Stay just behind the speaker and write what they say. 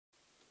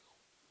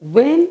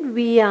when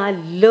we are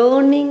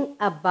learning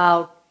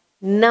about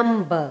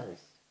numbers,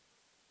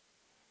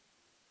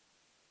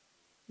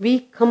 we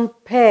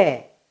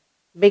compare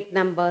big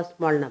number,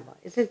 small number,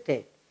 isn't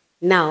it?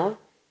 Now,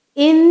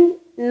 in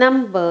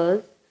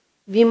numbers,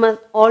 we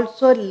must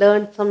also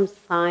learn some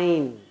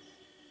signs.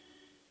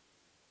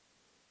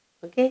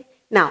 Okay?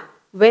 Now,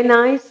 when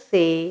I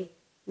say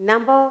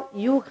number,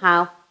 you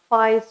have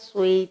 5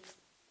 sweets,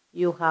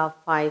 you have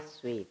 5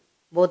 sweets.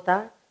 Both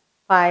are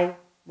 5,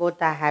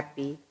 both are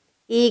happy,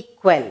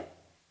 equal.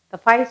 The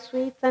 5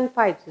 sweets and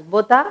 5 sweets,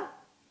 both are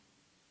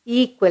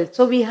equal.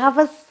 So we have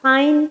a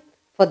sign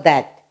for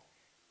that.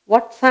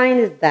 What sign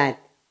is that?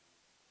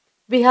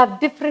 We have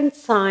different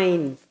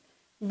signs.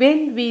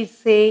 When we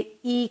say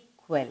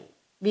equal,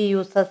 we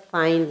use a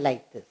sign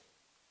like this.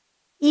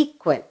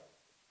 Equal.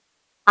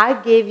 I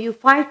gave you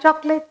 5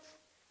 chocolates.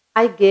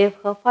 I gave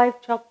her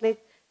 5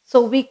 chocolates.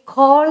 So we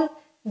call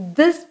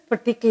this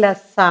particular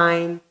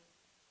sign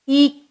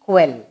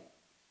equal.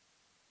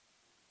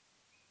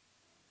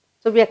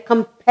 So we are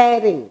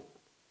comparing.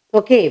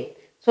 Okay.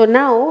 So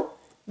now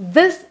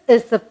this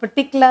is a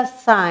particular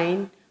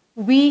sign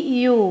we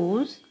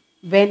use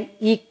when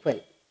equal.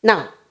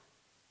 Now,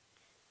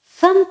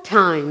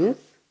 sometimes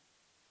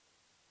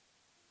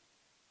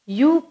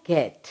you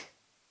get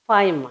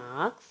 5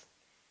 marks,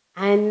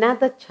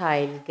 another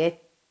child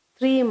gets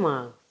 3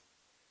 marks.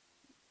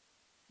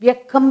 We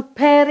are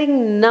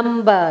comparing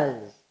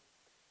numbers,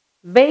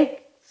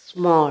 big,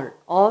 small,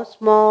 or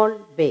small,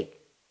 big.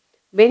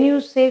 When you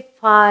say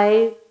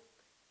 5,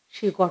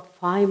 she got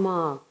 5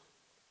 marks,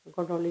 you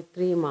got only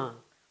 3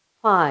 marks.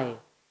 5.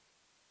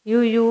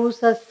 You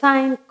use a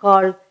sign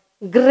called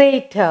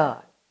greater.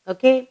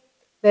 Okay?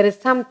 There is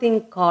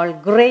something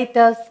called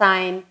greater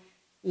sign,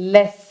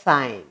 less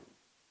sign.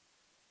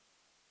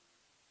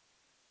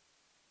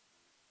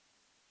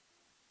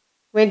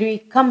 When we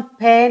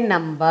compare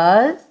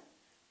numbers,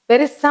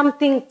 there is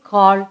something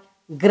called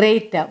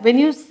greater. When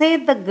you say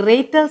the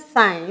greater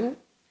sign,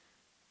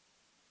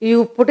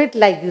 you put it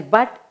like this,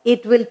 but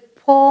it will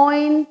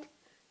point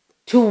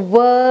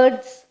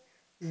towards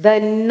the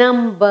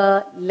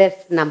number,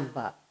 less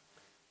number,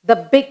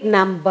 the big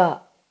number.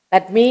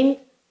 That means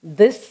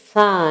this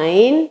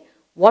sign,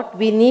 what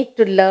we need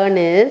to learn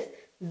is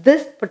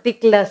this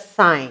particular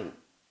sign.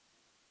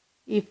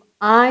 If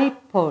I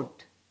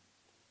put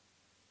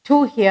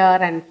 2 here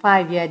and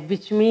 5 here,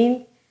 which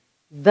means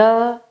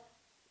the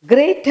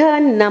greater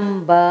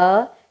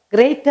number,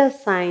 greater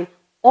sign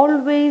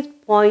always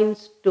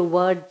points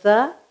towards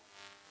a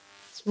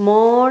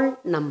small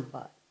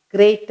number,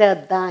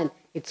 greater than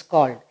it's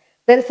called.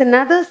 There is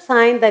another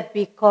sign that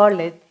we call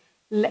it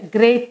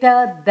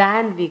greater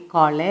than, we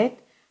call it.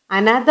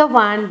 Another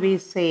one we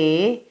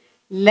say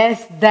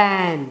less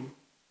than.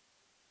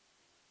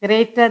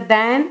 Greater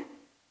than,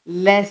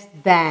 less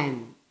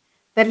than.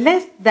 The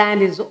less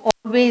than is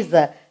always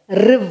a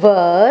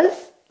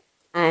reverse,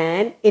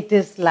 and it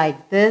is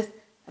like this,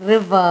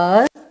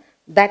 reverse.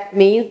 That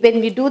means when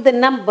we do the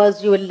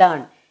numbers, you will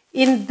learn.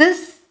 In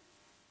this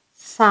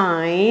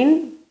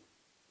sign,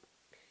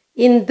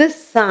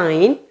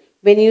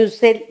 when you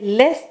say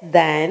less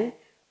than,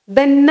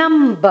 the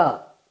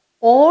number,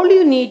 all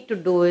you need to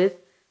do is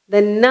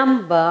the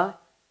number,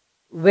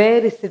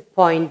 where is it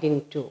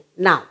pointing to?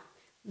 Now,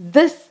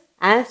 this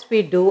as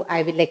we do,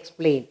 I will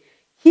explain.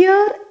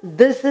 Here,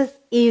 this is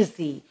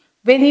easy.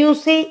 When you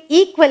say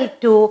equal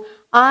to,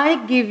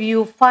 I give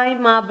you 5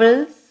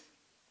 marbles,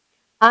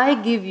 I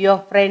give your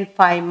friend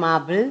 5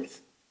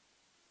 marbles,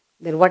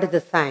 then what is the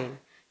sign?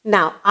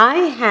 Now, I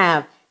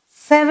have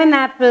 7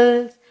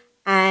 apples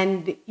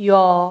and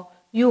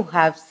you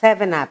have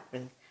 7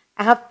 apples.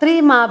 I have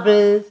 3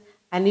 marbles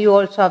and you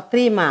also have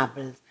 3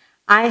 marbles.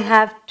 I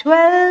have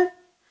 12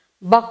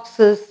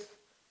 boxes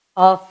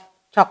of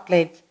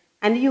chocolates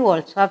and you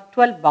also have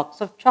 12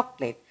 boxes of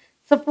chocolate.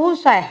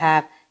 Suppose I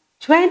have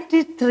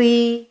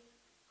 23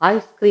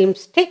 ice cream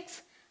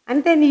sticks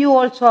and then you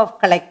also have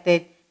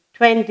collected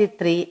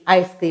 23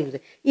 ice creams.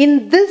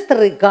 In this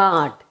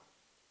regard,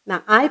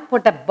 now I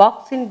put a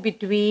box in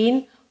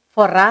between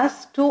for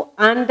us to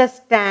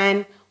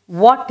understand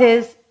what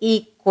is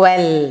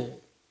equal.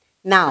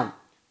 Now,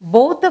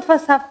 both of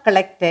us have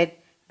collected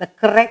the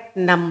correct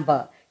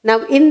number.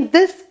 Now, in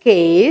this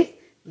case,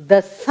 the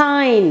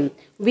sign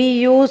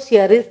we use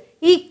here is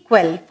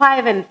equal.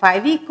 5 and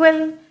 5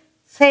 equal.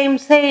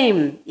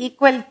 Same,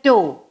 equal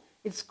to.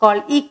 It's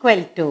called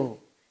equal to.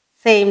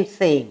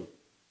 Same.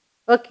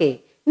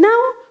 Okay.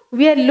 Now,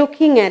 we are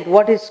looking at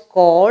what is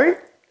called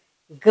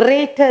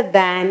greater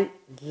than,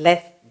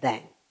 less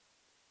than.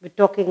 We're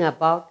talking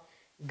about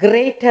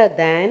greater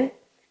than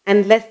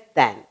and less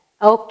than.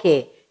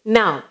 Okay.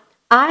 Now,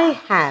 I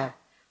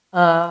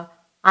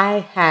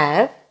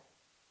have,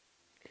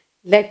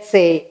 let's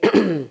say,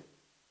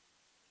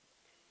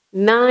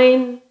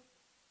 9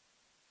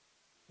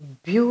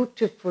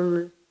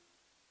 beautiful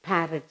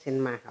parrots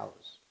in my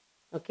house.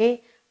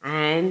 Okay.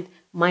 And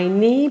my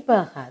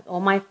neighbor has,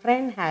 or my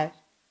friend has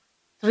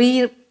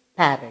 3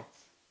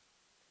 parrots.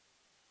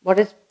 What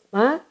is,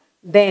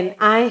 then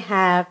I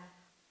have,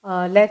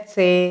 let's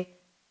say,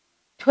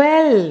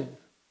 12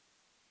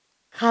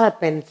 color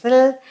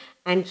pencils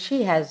and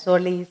she has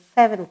only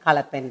 7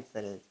 color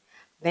pencils.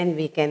 Then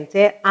we can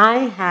say, I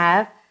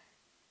have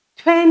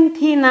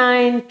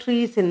 29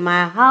 trees in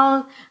my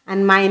house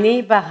and my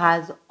neighbor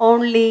has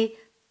only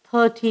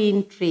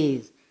 13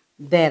 trees.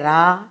 There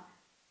are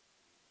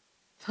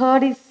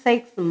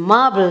 36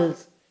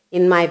 marbles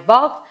in my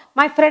box.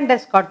 My friend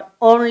has got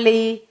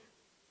only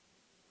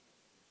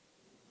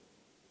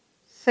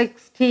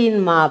 16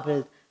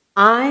 marbles.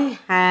 I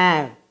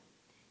have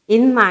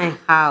in my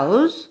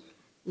house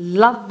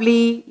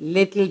lovely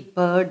little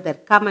birds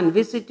that come and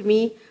visit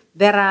me.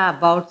 There are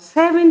about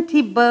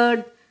 70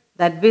 birds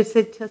that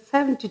visit,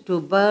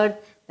 72 birds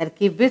that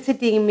keep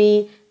visiting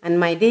me, and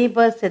my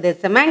neighbors say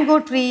there's a mango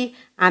tree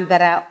and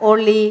there are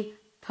only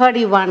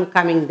 31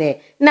 coming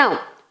there.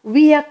 Now,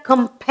 we are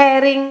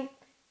comparing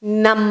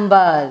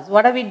numbers.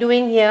 What are we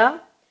doing here?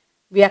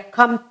 We are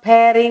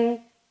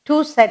comparing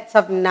two sets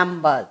of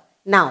numbers.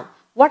 Now,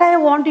 what I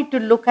want you to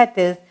look at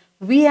is,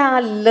 we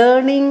are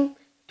learning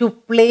to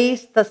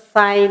place the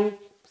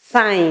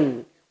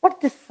sign.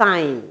 What is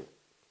sign?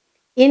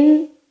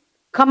 In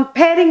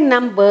comparing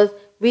numbers,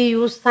 we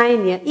use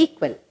sign here,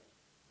 equal.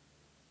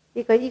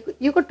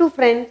 You got 2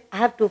 friends, I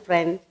have 2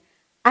 friends.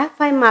 I have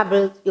 5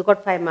 marbles, you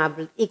got 5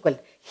 marbles, equal.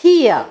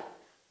 Here,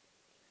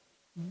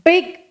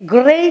 big,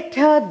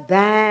 greater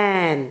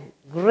than,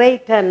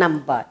 greater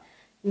number.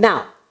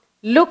 Now,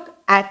 look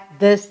at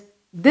this.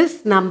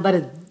 This number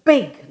is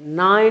big.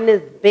 9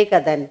 is bigger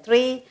than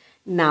 3.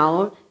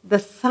 Now, the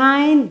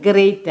sign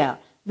greater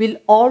will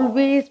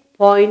always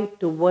point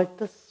towards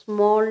the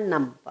small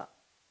number.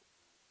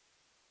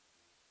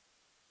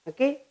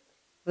 Okay?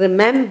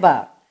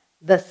 Remember,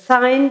 the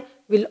sign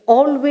will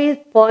always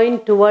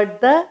point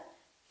toward the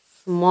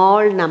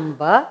small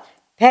number,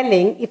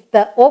 telling if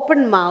the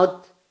open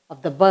mouth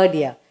of the bird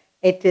here,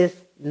 it is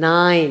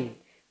 9.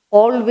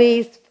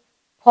 Always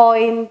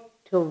point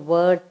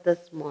toward the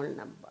small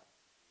number.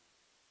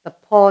 The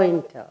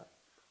pointer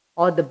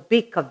or the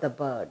beak of the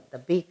bird.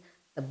 The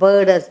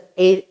bird has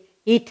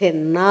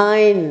eaten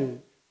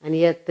 9 and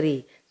here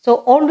 3. So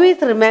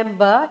always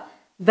remember,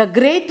 the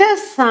greater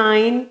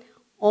sign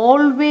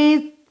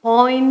always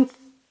points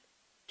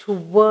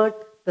toward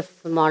the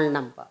small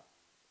number.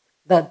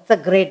 That's a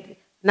great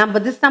number.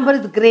 This number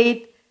is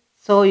great.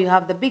 So you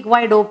have the big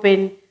wide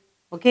open.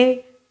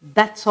 Okay.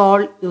 That's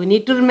all you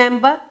need to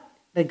remember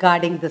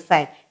regarding the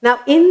sign.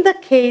 Now, in the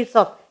case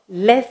of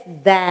less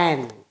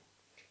than,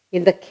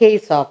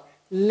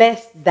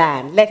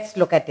 let's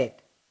look at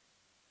it.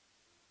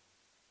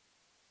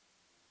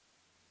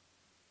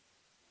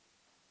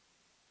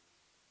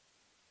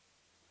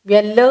 We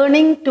are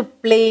learning to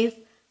place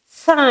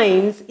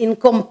signs in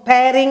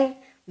comparing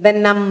the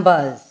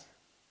numbers.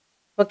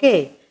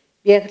 Okay,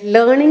 we are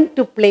learning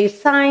to place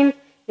signs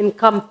in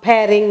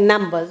comparing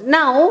numbers.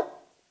 Now,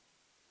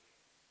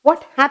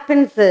 what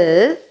happens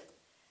is,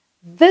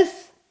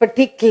 this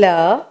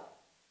particular,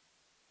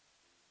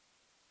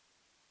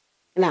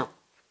 now,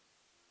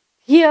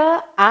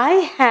 here I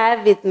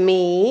have with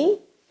me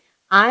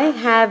 5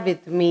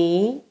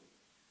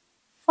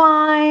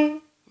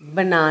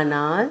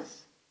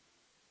 bananas,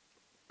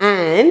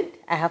 and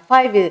I have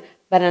 5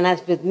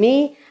 bananas with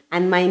me,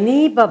 and my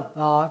neighbor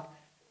bought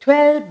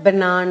 12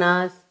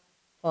 bananas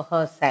for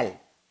herself.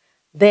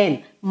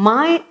 Then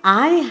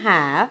I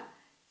have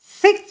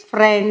 6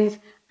 friends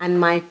and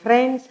my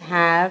friends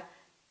have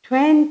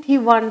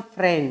 21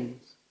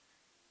 friends.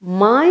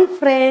 My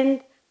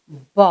friend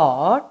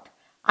bought,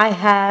 I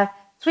have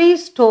 3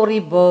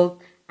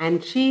 storybooks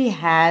and she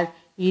has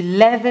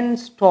 11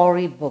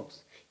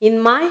 storybooks.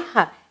 In my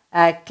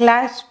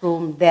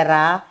classroom there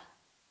are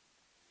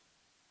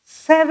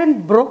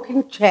 7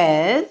 broken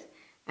chairs,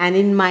 and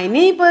in my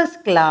neighbor's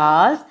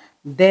class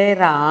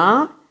there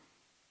are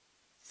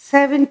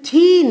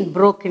 17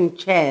 broken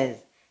chairs.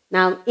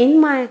 Now in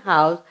my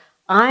house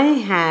I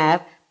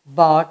have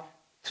bought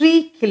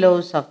 3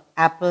 kilos of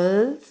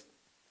apples,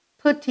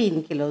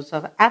 13 kilos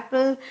of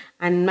apples,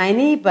 and my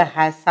neighbor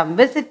has some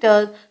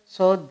visitors,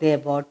 so they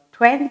bought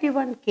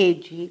 21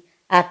 kg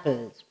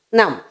apples.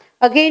 Now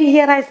again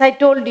here, as I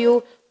told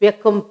you, we are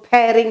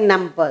comparing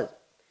numbers.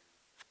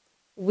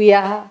 We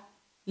are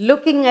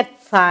looking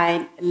at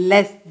sign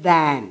less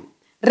than.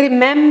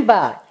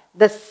 Remember,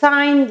 the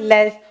sign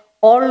less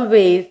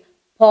always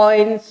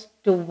points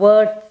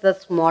towards the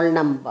small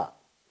number.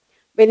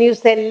 When you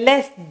say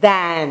less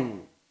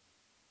than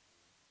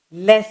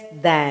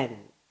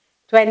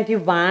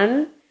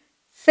 21,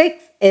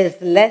 6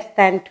 is less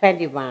than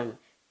 21,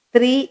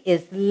 3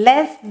 is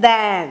less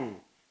than,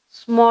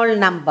 small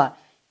number.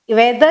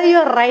 Whether you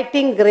are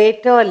writing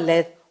greater or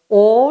less,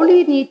 all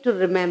you need to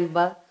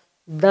remember,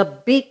 the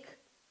big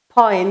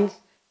points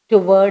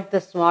toward the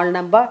small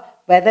number,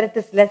 whether it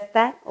is less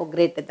than or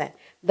greater than.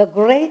 The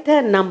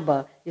greater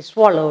number is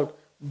followed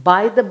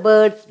by the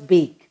bird's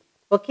beak.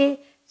 Okay,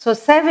 so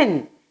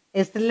 7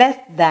 is less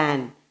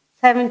than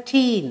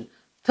 17,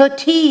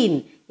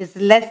 13 is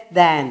less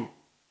than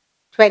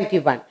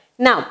 21.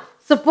 Now,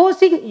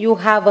 supposing you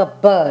have a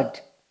bird.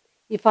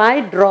 If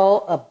I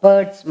draw a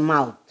bird's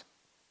mouth,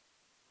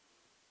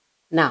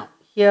 Now,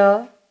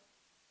 here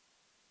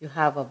you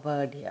have a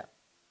bird here.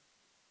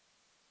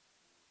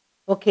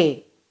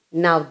 Okay,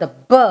 now the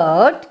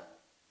bird,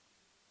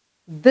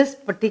 this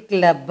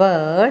particular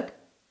bird,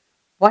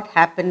 what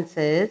happens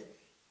is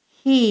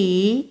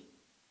he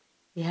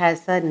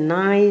has a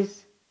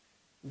nice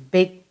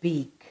big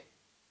beak.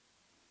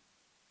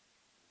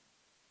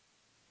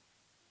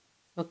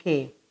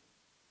 Okay.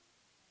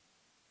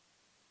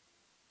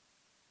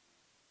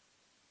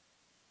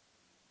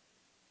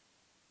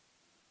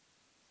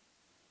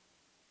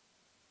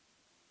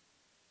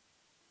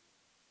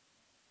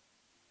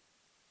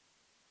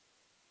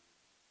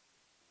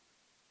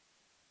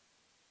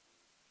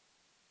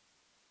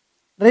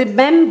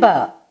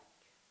 Remember,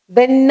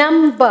 the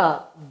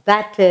number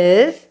that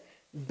is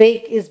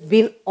big is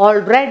been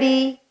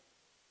already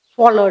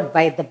swallowed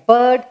by the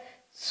bird.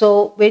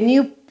 So when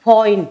you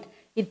point,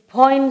 it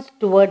points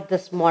toward the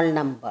small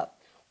number.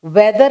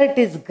 Whether it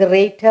is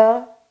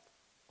greater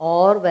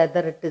or whether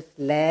it is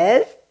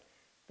less,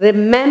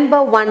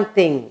 remember one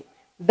thing.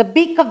 The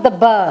beak of the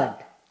bird,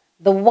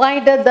 the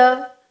wider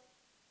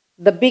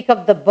the beak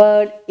of the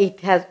bird, it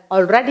has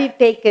already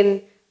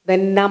taken the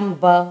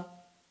number.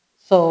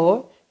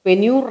 So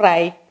when you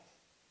write,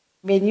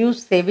 when you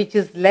say which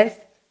is less,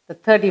 the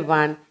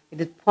 31,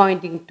 it is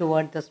pointing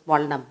toward the small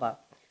number.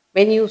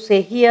 When you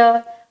say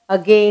here,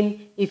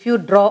 again, if you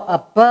draw a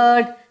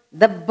bird,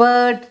 the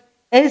bird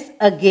is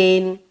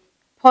again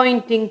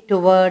pointing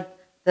toward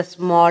the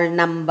small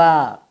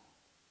number,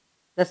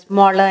 the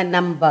smaller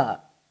number.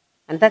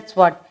 And that's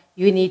what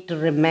you need to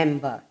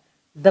remember.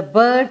 The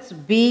bird's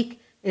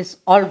beak is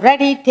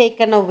already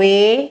taken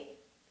away.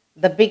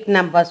 The big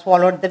number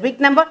swallowed the big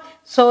number.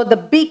 So the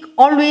beak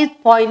always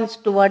points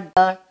toward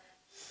the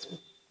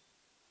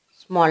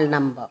small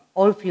number.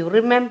 Or if you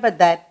remember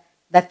that,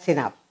 that's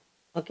enough.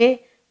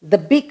 Okay? The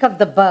beak of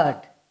the bird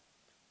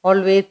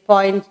always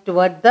points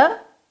toward the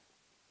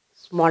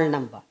small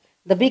number.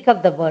 The beak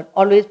of the bird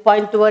always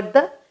points toward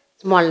the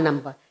small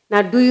number.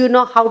 Now, do you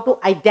know how to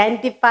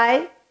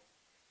identify?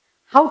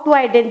 How to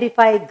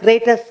identify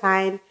greater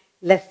sign,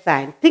 less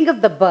sign? Think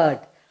of the bird.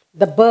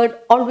 The bird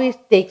always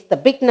takes the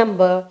big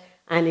number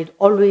and it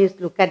always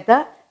look at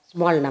the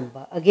small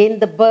number. Again,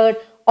 the bird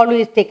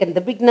always taken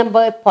the big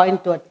number,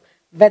 point towards.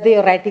 Whether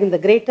you're writing the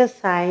greater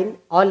sign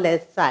or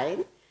less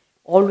sign,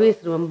 always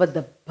remember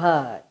the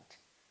bird,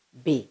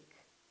 beak.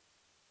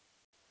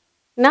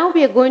 Now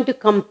we are going to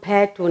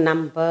compare two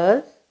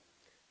numbers.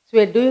 So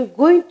we are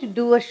going to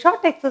do a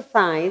short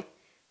exercise.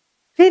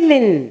 Fill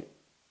in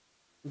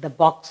the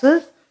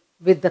boxes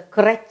with the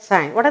correct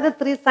sign. What are the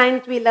three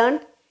signs we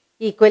learned?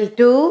 Equal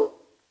to,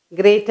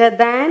 greater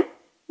than,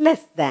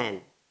 less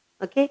than.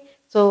 Okay.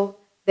 So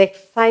the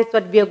exercise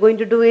what we are going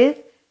to do is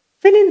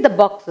fill in the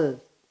boxes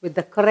with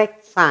the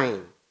correct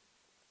sign.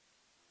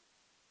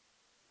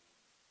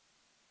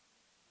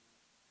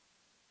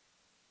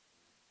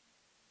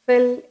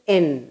 Fill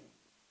in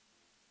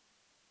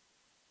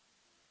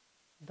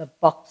the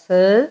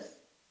boxes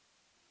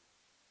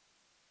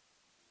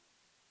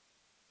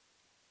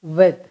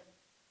with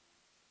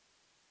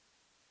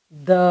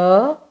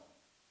the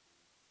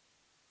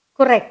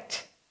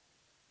correct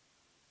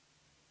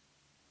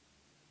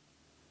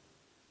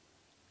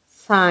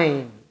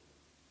sign.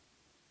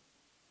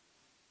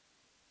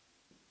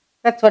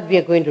 That's what we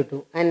are going to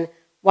do. And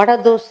what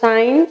are those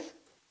signs?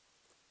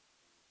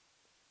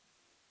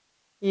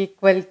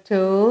 Equal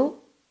to,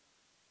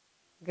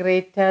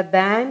 greater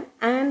than,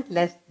 and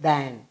less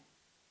than.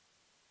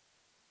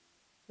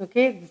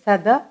 Okay, these are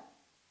the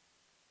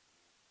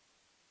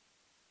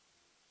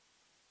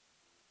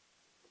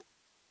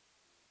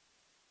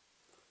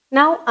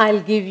now I'll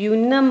give you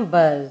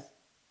numbers.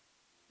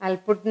 I'll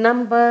put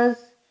numbers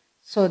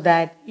so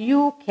that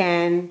you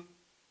can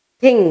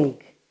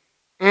think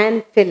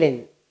and fill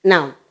in.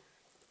 Now,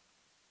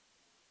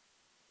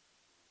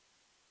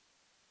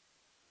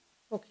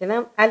 okay,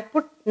 now I'll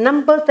put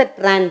numbers at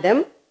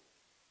random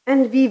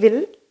and we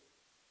will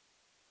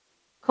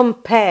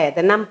compare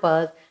the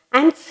numbers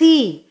and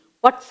see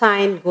what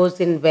sign goes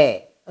in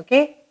where.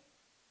 Okay?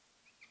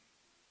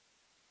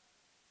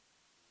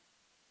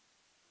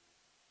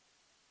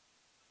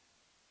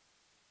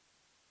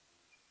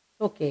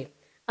 Okay,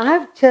 I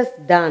have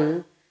just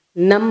done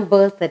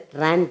numbers at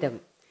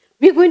random.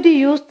 We're going to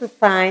use the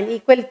sign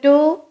equal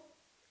to,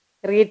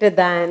 greater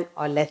than,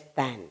 or less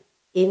than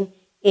in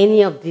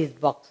any of these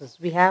boxes.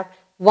 We have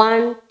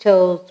 1,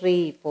 2,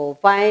 3, 4,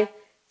 5,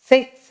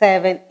 6,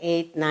 7,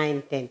 8,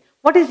 9, 10.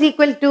 What is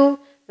equal to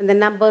when the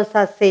numbers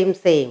are same?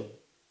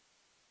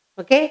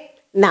 Okay,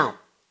 now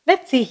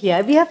let's see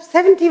here. We have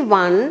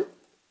 71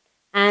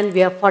 and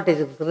we have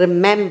 46.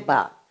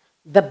 Remember,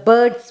 the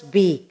bird's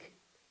beak,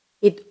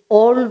 it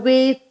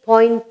always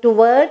points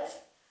towards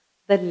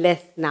the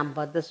less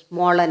number, the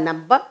smaller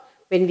number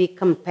when we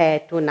compare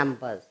two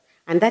numbers.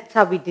 And that's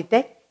how we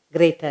detect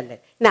greater less.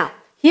 Now,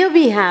 here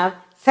we have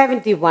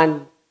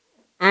 71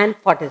 and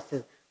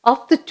 46.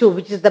 Of the two,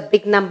 which is the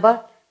big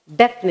number?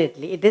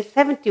 Definitely, it is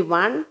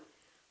 71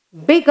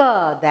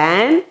 bigger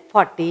than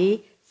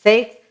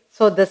 46.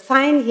 So the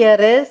sign here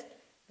is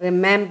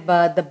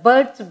remember the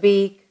bird's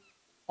beak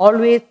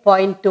always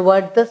point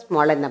toward the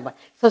smaller number.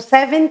 So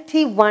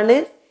 71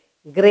 is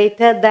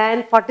greater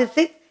than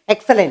 46.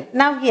 Excellent.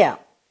 Now here,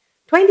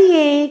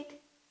 28,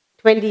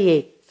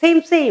 28.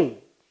 Same.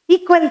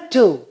 Equal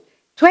to.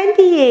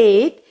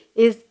 28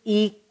 is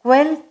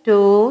equal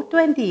to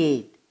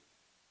 28.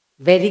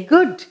 Very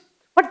good.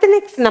 What's the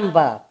next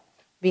number?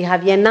 We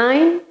have here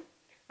 9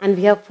 and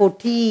we have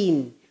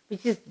 14,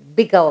 which is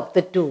bigger of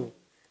the two.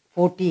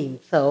 14.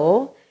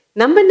 So,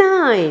 number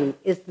 9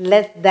 is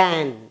less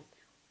than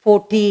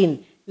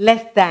 14.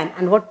 Less than.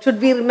 And what should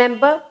we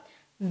remember?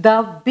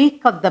 The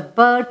beak of the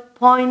bird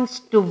points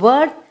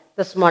toward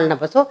the small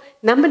number. So,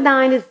 number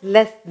 9 is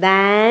less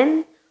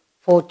than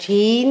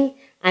 14.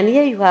 And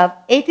here you have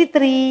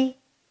 83,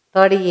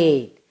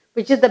 38.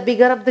 Which is the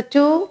bigger of the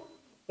two?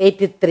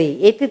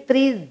 83.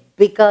 83 is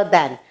bigger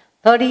than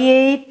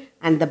 38.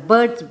 And the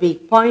bird's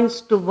beak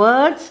points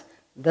towards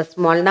the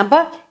small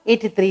number.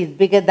 83 is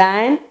bigger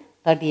than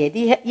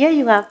 38. Here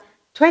you have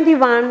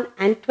 21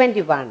 and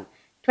 21.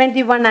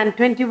 21 and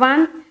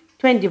 21.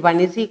 21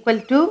 is equal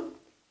to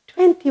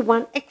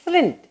 21.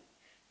 Excellent.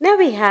 Now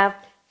we have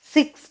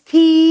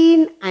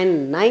 16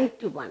 and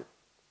 91.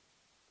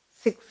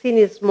 16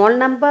 is small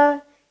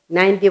number.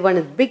 91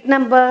 is big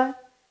number.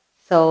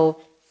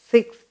 So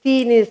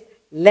 16 is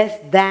less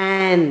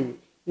than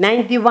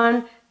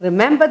 91.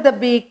 Remember the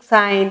big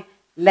sign.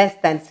 Less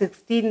than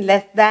 16,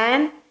 less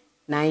than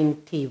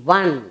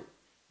 91.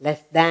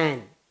 Less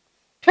than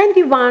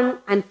 21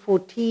 and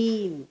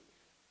 14.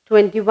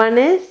 21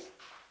 is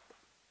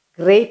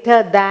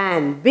greater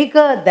than,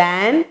 bigger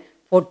than.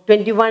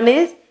 21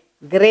 is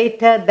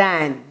greater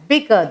than,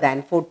 bigger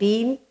than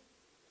 14.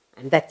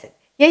 And that's it.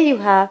 Here you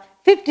have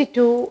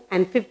 52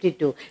 and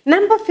 52.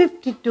 Number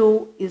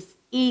 52 is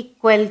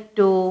equal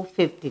to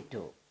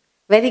 52.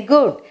 Very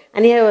good.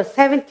 And here you have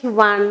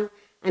 71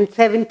 and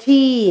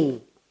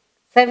 17.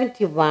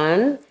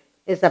 71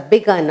 is a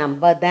bigger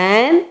number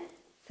than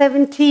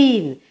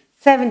 17.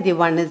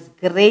 71 is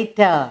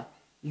greater,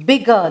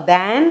 bigger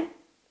than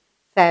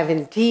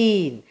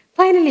 17.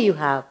 Finally, you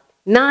have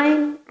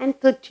 9 and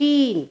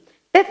 13.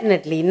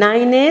 Definitely,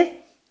 9 is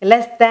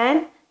less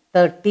than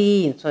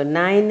 13. So,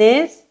 9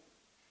 is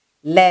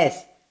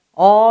less.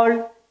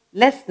 All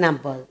less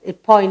numbers,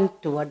 it points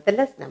toward the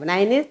less number.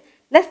 9 is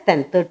less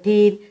than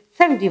 13.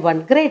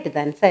 71 greater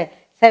than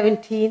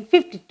 17.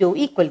 52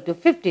 equal to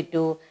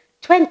 52.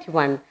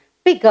 21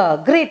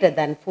 bigger, greater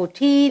than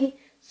 14,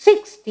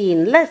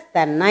 16 less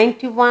than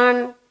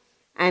 91,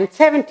 and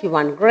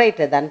 71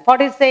 greater than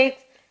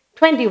 46,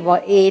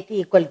 28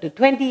 equal to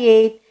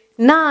 28,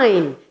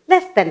 9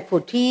 less than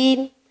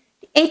 14,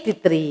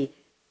 83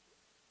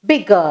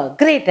 bigger,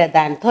 greater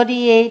than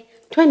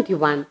 38,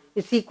 21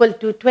 is equal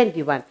to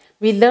 21.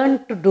 We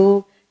learn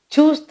to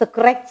choose the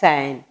correct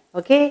sign,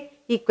 okay,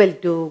 equal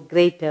to,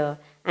 greater,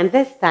 and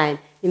this time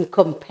in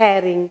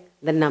comparing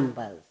the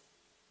numbers.